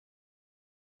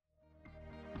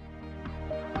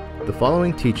The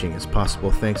following teaching is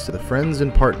possible thanks to the friends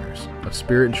and partners of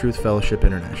Spirit and Truth Fellowship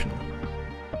International.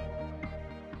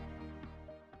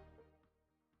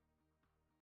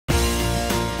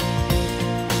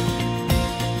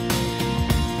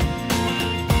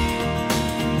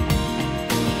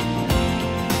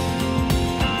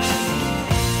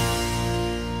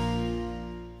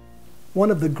 One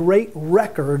of the great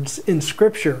records in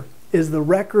Scripture is the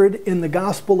record in the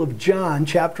Gospel of John,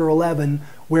 chapter 11,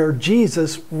 where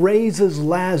Jesus raises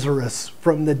Lazarus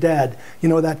from the dead. You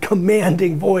know, that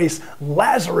commanding voice,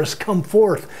 Lazarus, come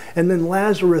forth. And then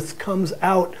Lazarus comes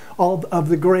out of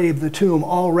the grave, the tomb,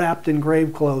 all wrapped in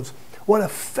grave clothes. What a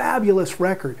fabulous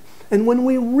record. And when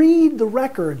we read the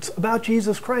records about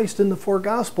Jesus Christ in the four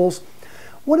Gospels,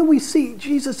 what do we see?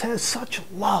 Jesus has such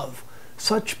love,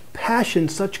 such passion,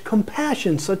 such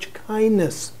compassion, such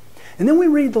kindness. And then we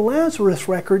read the Lazarus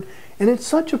record, and it's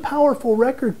such a powerful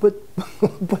record, but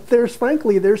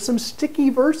there's some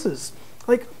sticky verses.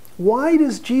 Like, why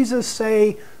does Jesus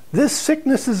say, this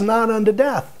sickness is not unto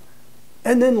death?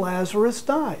 And then Lazarus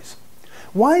dies.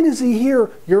 Why does he hear,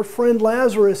 your friend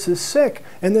Lazarus is sick,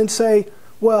 and then say,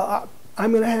 well,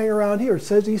 I'm going to hang around here? It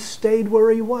says he stayed where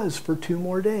he was for 2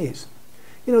 more days.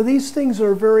 You know, these things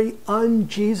are very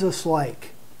un-Jesus-like.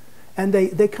 And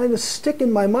they kind of stick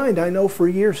in my mind. I know for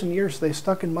years and years they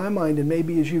stuck in my mind, and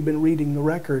maybe as you've been reading the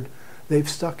record, they've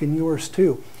stuck in yours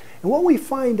too. And what we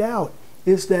find out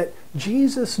is that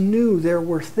Jesus knew there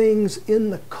were things in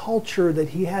the culture that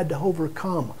he had to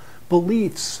overcome,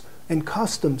 beliefs and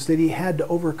customs that he had to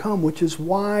overcome, which is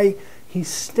why he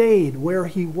stayed where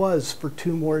he was for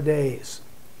 2 more days.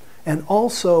 And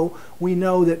also, we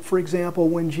know that, for example,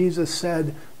 when Jesus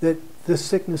said that this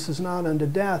sickness is not unto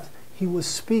death, he was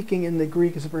speaking, in the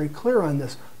Greek is very clear on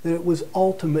this, that it was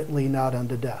ultimately not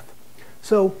unto death.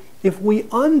 So if we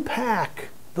unpack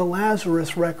the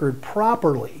Lazarus record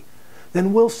properly,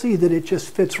 then we'll see that it just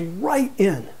fits right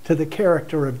in to the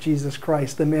character of Jesus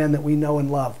Christ, the man that we know and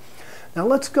love. Now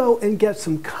let's go and get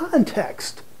some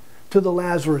context to the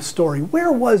Lazarus story.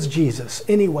 Where was Jesus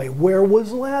anyway? Where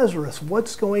was Lazarus?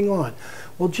 What's going on?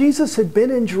 Well, Jesus had been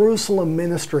in Jerusalem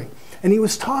ministering, and he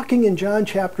was talking in John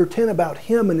chapter 10 about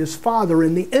him and his Father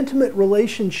and the intimate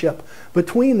relationship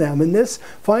between them. And this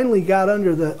finally got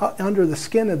under the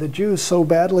skin of the Jews so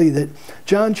badly that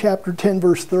John chapter 10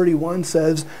 verse 31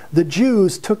 says, the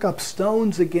Jews took up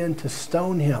stones again to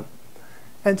stone him.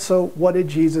 And so what did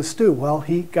Jesus do? Well,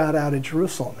 he got out of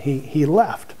Jerusalem. He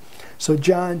left. So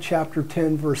John chapter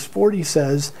 10 verse 40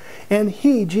 says, and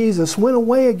he, Jesus, went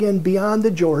away again beyond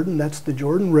the Jordan, that's the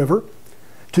Jordan River,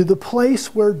 to the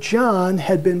place where John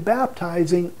had been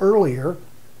baptizing earlier,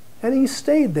 and he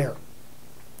stayed there.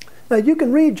 Now you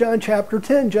can read John chapter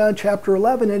 10, John chapter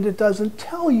 11, and it doesn't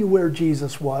tell you where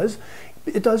Jesus was.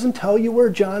 It doesn't tell you where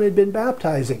John had been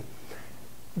baptizing.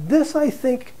 This, I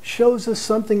think, shows us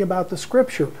something about the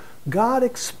Scripture. God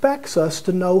expects us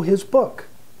to know his book.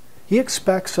 He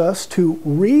expects us to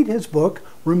read his book,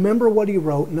 remember what he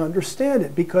wrote, and understand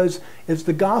it. Because as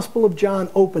the Gospel of John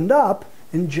opened up,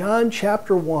 in John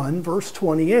chapter 1, verse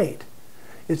 28,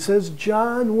 it says,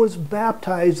 John was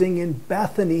baptizing in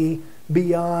Bethany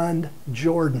beyond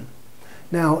Jordan.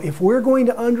 Now, if we're going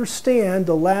to understand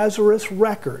the Lazarus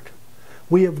record,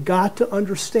 we have got to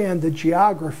understand the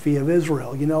geography of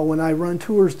Israel. You know, when I run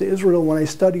tours to Israel, when I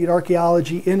studied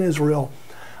archaeology in Israel,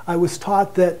 I was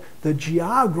taught that the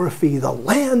geography, the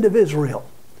land of Israel,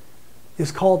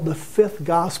 is called the 5th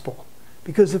gospel.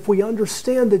 Because if we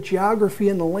understand the geography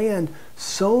in the land,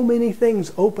 so many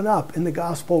things open up in the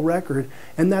gospel record,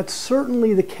 and that's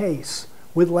certainly the case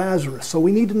with Lazarus. So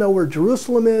we need to know where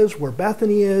Jerusalem is, where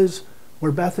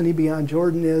Bethany beyond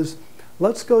Jordan is.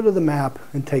 Let's go to the map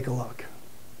and take a look.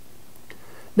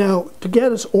 Now, to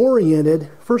get us oriented,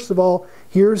 first of all,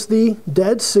 here's the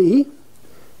Dead Sea.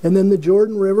 And then the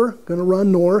Jordan River, going to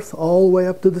run north all the way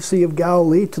up to the Sea of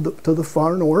Galilee, to the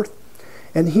far north.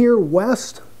 And here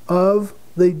west of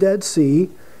the Dead Sea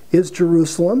is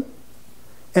Jerusalem.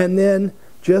 And then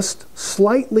just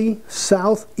slightly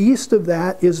southeast of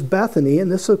that is Bethany.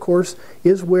 And this, of course,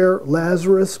 is where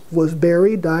Lazarus was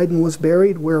buried, died and was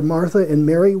buried, where Martha and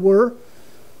Mary were.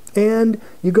 And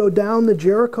you go down the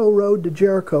Jericho road to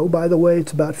Jericho. By the way,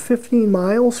 it's about 15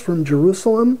 miles from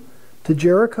Jerusalem to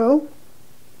Jericho.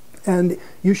 And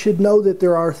you should know that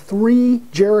there are 3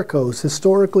 Jerichos.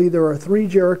 Historically, there are 3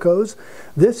 Jerichos.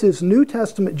 This is New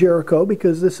Testament Jericho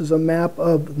because this is a map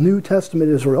of New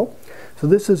Testament Israel. So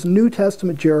this is New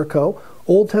Testament Jericho.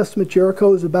 Old Testament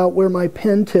Jericho is about where my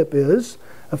pen tip is,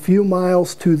 a few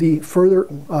miles to the further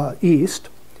east.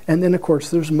 And then, of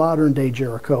course, there's modern-day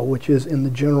Jericho, which is in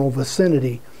the general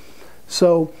vicinity.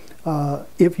 So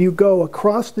If you go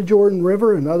across the Jordan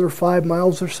River another 5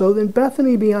 miles or so, then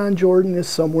Bethany beyond Jordan is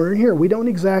somewhere in here. We don't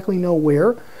exactly know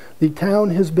where. The town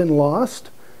has been lost,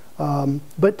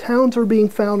 but towns are being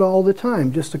found all the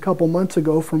time. Just a couple months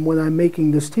ago, from when I'm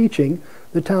making this teaching,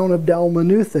 the town of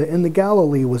Dalmanutha in the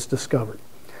Galilee was discovered.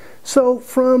 So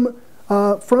from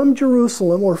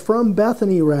Jerusalem, or from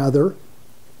Bethany rather,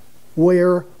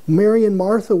 where Mary and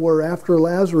Martha were after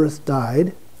Lazarus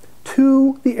died,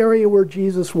 to the area where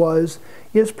Jesus was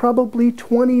is probably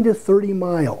 20 to 30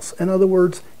 miles. In other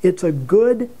words, it's a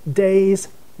good day's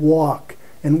walk.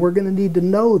 And we're going to need to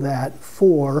know that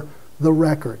for the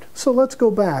record. So let's go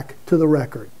back to the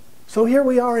record. So here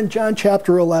we are in John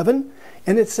chapter 11,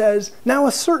 and it says, "Now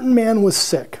a certain man was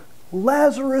sick,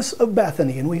 Lazarus of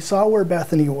Bethany," and we saw where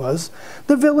Bethany was,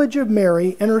 "the village of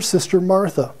Mary and her sister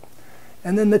Martha."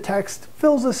 And then the text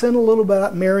fills us in a little bit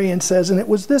about Mary and says, "And it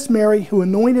was this Mary who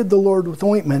anointed the Lord with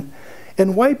ointment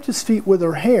and wiped his feet with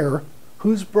her hair,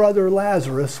 whose brother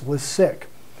Lazarus was sick."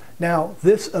 Now,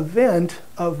 this event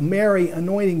of Mary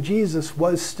anointing Jesus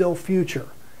was still future.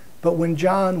 But when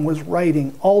John was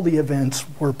writing, all the events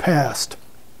were past.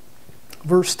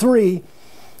 Verse 3,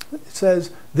 it says,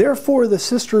 "Therefore the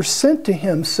sisters sent to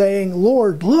him, saying,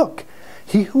 Lord, look,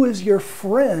 he who is your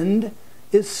friend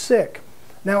is sick."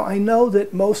 Now, I know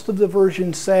that most of the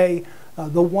versions say,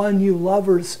 the one you love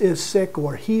is sick,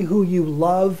 or he who you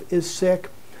love is sick.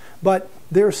 But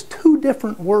there's two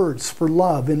different words for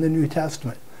love in the New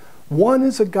Testament. One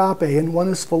is agape and one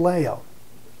is phileo.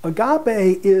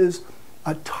 Agape is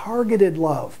a targeted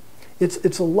love.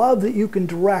 It's a love that you can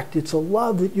direct. It's a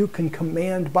love that you can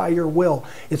command by your will.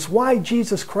 It's why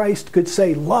Jesus Christ could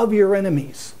say, love your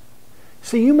enemies.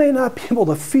 See, you may not be able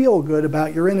to feel good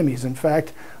about your enemies. In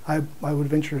fact, I would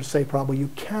venture to say probably you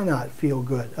cannot feel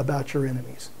good about your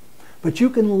enemies. But you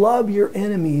can love your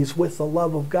enemies with the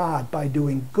love of God by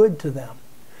doing good to them.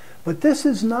 But this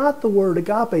is not the word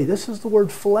agape. This is the word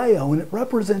phileo, and it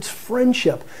represents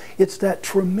friendship. It's that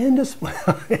tremendous,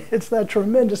 it's that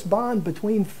tremendous bond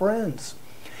between friends.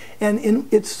 And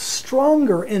it's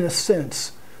stronger in a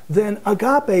sense than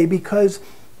agape because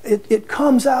it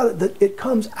comes out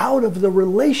of the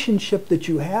relationship that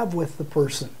you have with the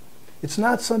person. It's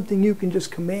not something you can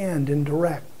just command and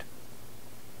direct.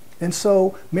 And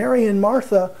so Mary and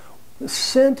Martha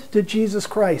sent to Jesus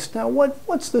Christ. Now,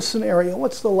 what's the scenario?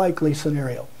 What's the likely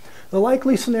scenario? The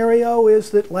likely scenario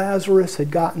is that Lazarus had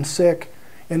gotten sick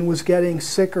and was getting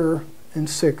sicker and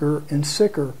sicker and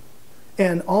sicker.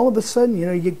 And all of a sudden,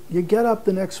 you get up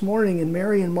the next morning and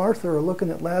Mary and Martha are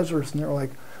looking at Lazarus and they're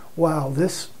like, wow,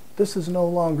 this is no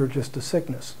longer just a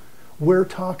sickness. We're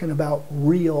talking about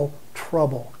real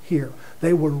trouble here.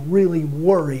 They were really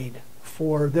worried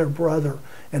for their brother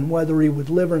and whether he would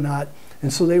live or not.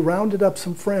 And so they rounded up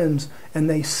some friends and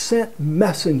they sent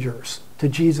messengers to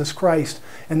Jesus Christ.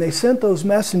 And they sent those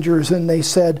messengers and they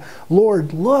said,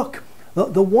 Lord, look,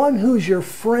 the one who's your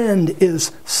friend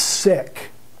is sick.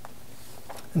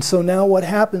 And so now what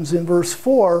happens in verse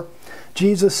 4,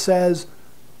 Jesus says,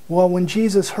 well, when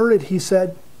Jesus heard it, he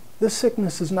said, this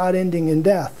sickness is not ending in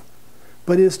death,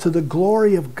 but is to the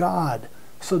glory of God,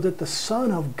 so that the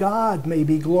Son of God may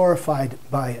be glorified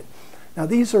by it. Now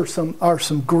these are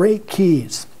some great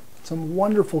keys, some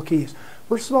wonderful keys.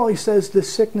 First of all, he says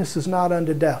this sickness is not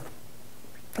unto death.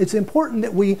 It's important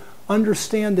that we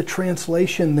understand the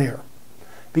translation there,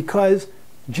 because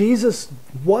Jesus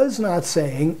was not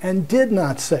saying and did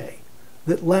not say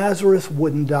that Lazarus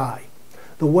wouldn't die.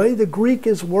 The way the Greek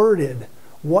is worded,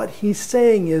 what he's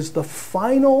saying is the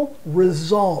final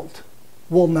result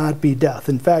will not be death.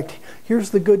 In fact,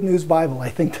 here's the Good News Bible. I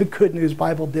think the Good News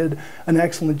Bible did an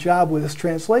excellent job with this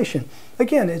translation.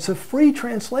 Again, it's a free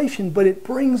translation, but it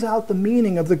brings out the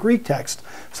meaning of the Greek text.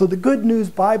 So the Good News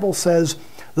Bible says,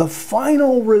 the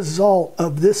final result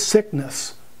of this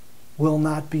sickness will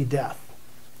not be death.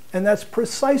 And that's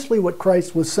precisely what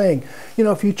Christ was saying.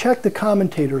 If you check the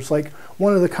commentators, like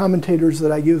one of the commentators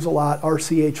that I use a lot,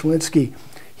 R.C.H. Linsky,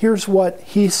 here's what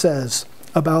he says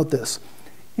about this.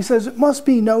 He says, it must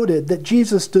be noted that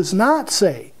Jesus does not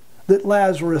say that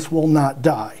Lazarus will not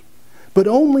die, but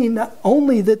only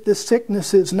that this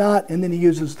sickness is not, and then he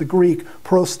uses the Greek,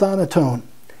 prosthanaton.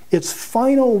 Its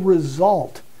final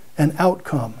result and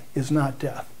outcome is not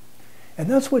death. And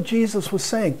that's what Jesus was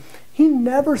saying. He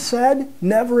never said,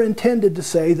 never intended to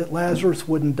say that Lazarus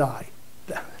wouldn't die.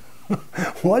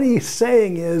 What he's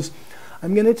saying is,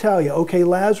 I'm going to tell you, okay,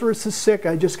 Lazarus is sick,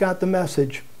 I just got the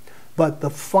message, but the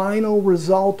final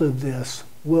result of this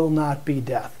will not be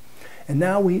death. And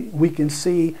now we can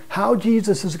see how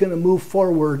Jesus is going to move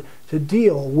forward to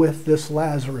deal with this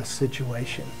Lazarus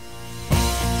situation.